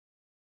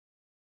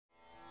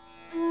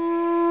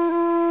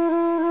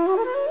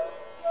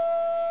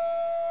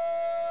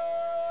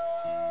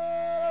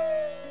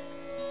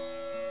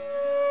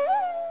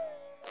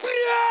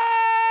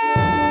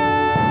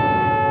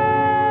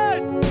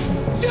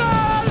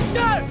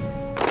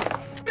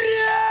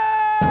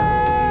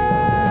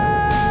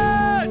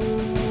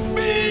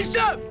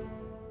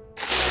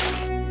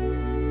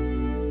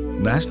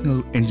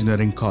National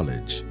Engineering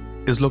College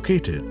is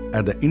located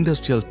at the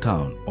industrial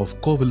town of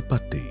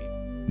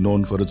Kovilpatti,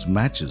 known for its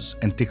matches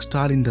and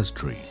textile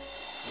industry,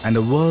 and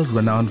a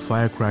world-renowned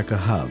firecracker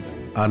hub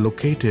are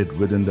located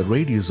within the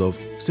radius of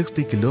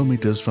 60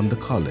 kilometers from the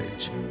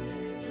college.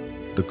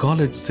 The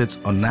college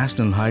sits on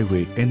National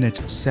Highway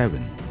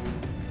NH7.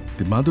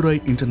 The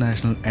Madurai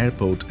International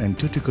Airport and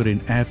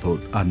Tuticorin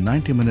Airport are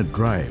 90-minute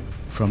drive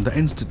from the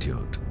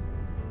institute.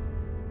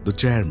 The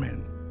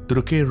chairman,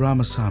 K.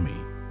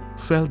 Ramasamy,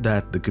 felt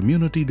that the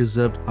community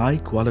deserved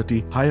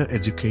high-quality higher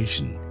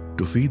education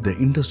to feed the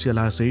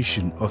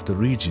industrialization of the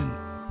region,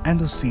 and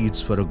the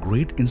seeds for a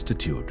great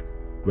institute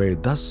were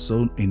thus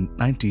sown in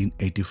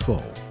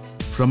 1984.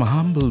 From a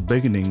humble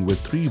beginning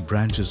with 3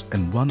 branches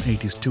and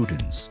 180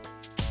 students,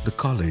 the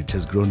college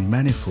has grown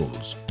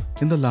manifolds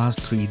in the last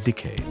 3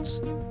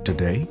 decades.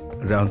 Today,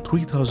 around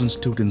 3,000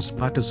 students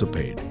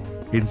participate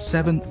in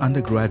 7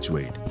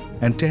 undergraduate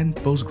and 10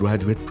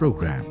 postgraduate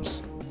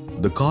programs.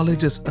 The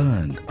college has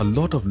earned a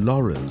lot of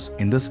laurels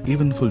in this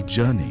eventful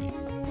journey,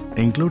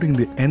 including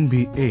the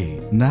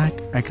NBA, NAC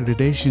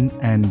accreditation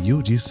and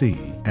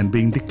UGC, and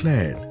being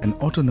declared an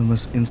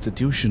autonomous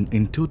institution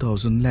in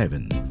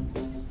 2011.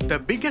 The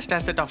biggest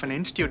asset of an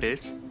institute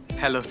is,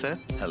 hello sir.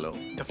 Hello.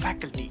 The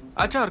faculty.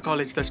 At our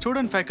college, the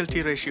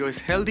student-faculty ratio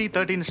is healthy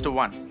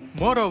 13:1.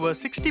 Moreover,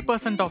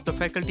 60% of the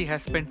faculty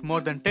has spent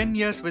more than 10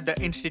 years with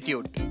the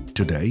institute.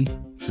 Today,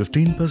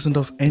 15%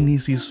 of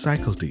NEC's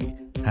faculty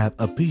have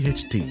a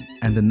PhD,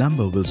 and the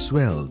number will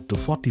swell to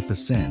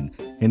 40%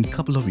 in a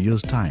couple of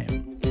years'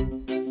 time.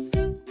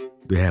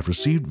 They have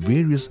received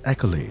various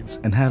accolades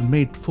and have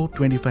made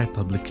 425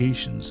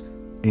 publications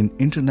in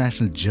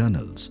international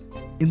journals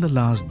in the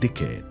last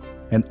decade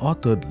and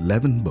authored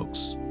 11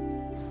 books.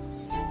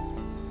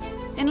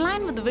 In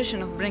line with the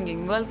vision of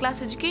bringing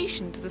world-class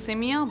education to the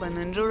semi-urban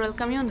and rural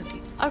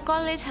community, our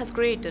college has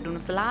created one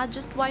of the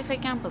largest Wi-Fi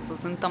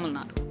campuses in Tamil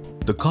Nadu.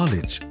 The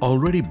college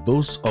already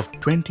boasts of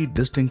 20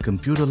 distinct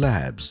computer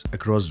labs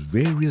across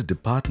various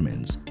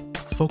departments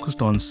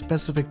focused on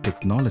specific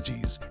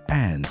technologies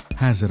and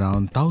has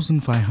around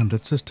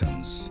 1,500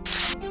 systems.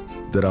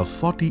 There are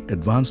 40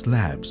 advanced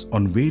labs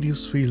on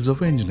various fields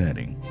of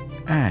engineering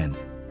and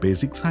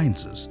basic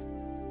sciences.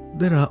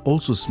 There are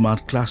also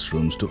smart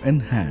classrooms to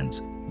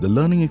enhance the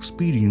learning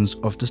experience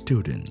of the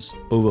students.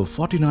 Over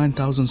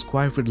 49,000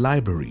 square feet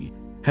library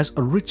has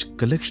a rich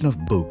collection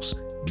of books,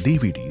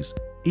 DVDs,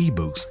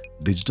 e-books,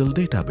 digital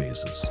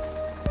databases.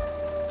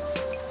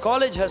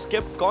 College has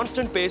kept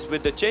constant pace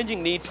with the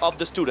changing needs of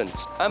the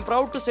students. I'm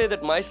proud to say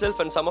that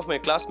myself and some of my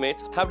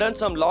classmates have done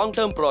some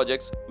long-term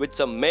projects with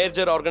some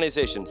major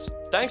organizations.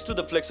 Thanks to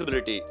the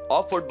flexibility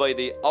offered by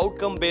the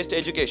outcome-based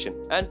education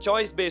and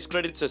choice-based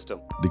credit system.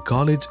 The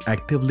college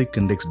actively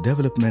conducts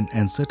development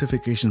and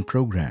certification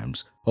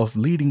programs of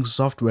leading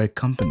software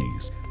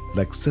companies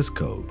like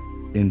Cisco,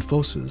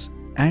 Infosys,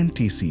 and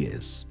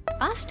TCS.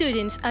 Our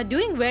students are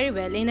doing very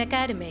well in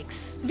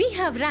academics. We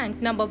have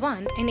ranked number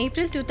 1 in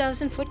April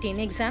 2014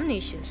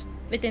 examinations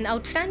with an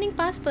outstanding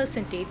pass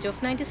percentage of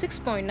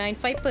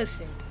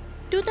 96.95%.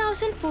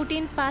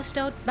 2014 passed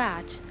out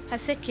batch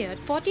has secured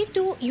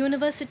 42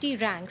 university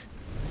ranks.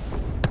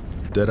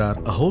 There are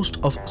a host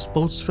of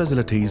sports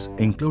facilities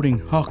including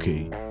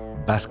hockey,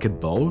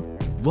 basketball,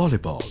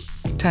 volleyball,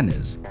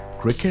 tennis,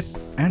 cricket,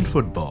 and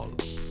football.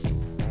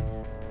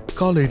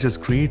 College has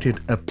created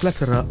a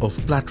plethora of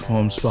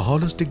platforms for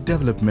holistic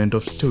development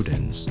of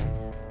students.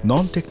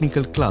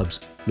 Non-technical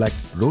clubs like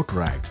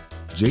Rotaract,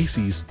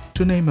 JCs,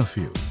 to name a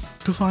few,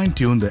 to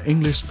fine-tune the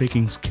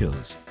English-speaking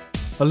skills.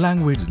 A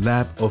language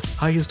lab of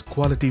highest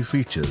quality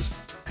features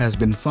has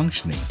been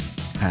functioning,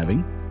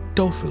 having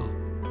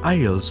TOEFL,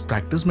 IELTS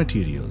practice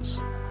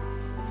materials.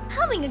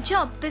 Having a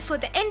job before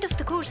the end of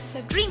the course is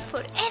a dream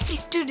for every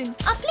student.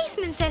 Our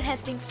placement cell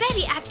has been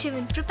very active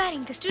in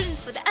preparing the students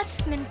for the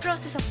assessment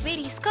process of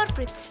various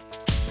corporates.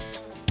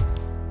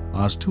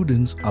 Our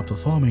students are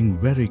performing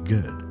very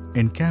good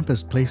in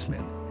campus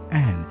placement,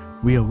 and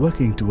we are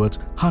working towards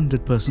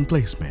 100%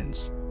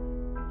 placements.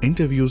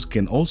 Interviews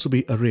can also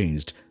be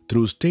arranged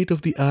through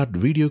state-of-the-art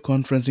video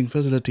conferencing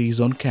facilities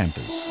on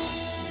campus.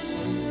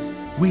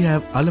 We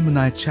have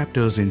alumni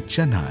chapters in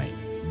Chennai,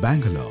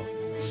 Bangalore,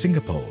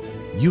 Singapore,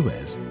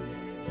 US,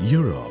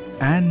 Europe,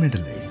 and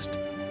Middle East.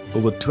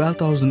 Over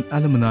 12,000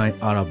 alumni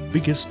are our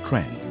biggest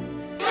strength.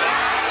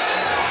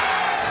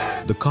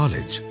 The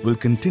college will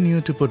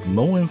continue to put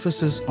more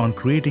emphasis on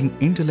creating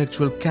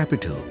intellectual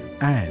capital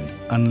and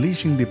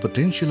unleashing the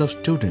potential of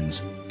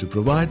students to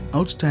provide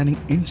outstanding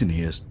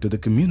engineers to the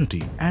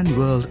community and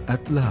world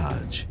at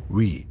large.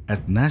 We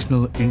at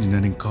National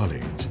Engineering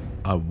College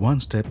are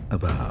one step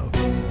above.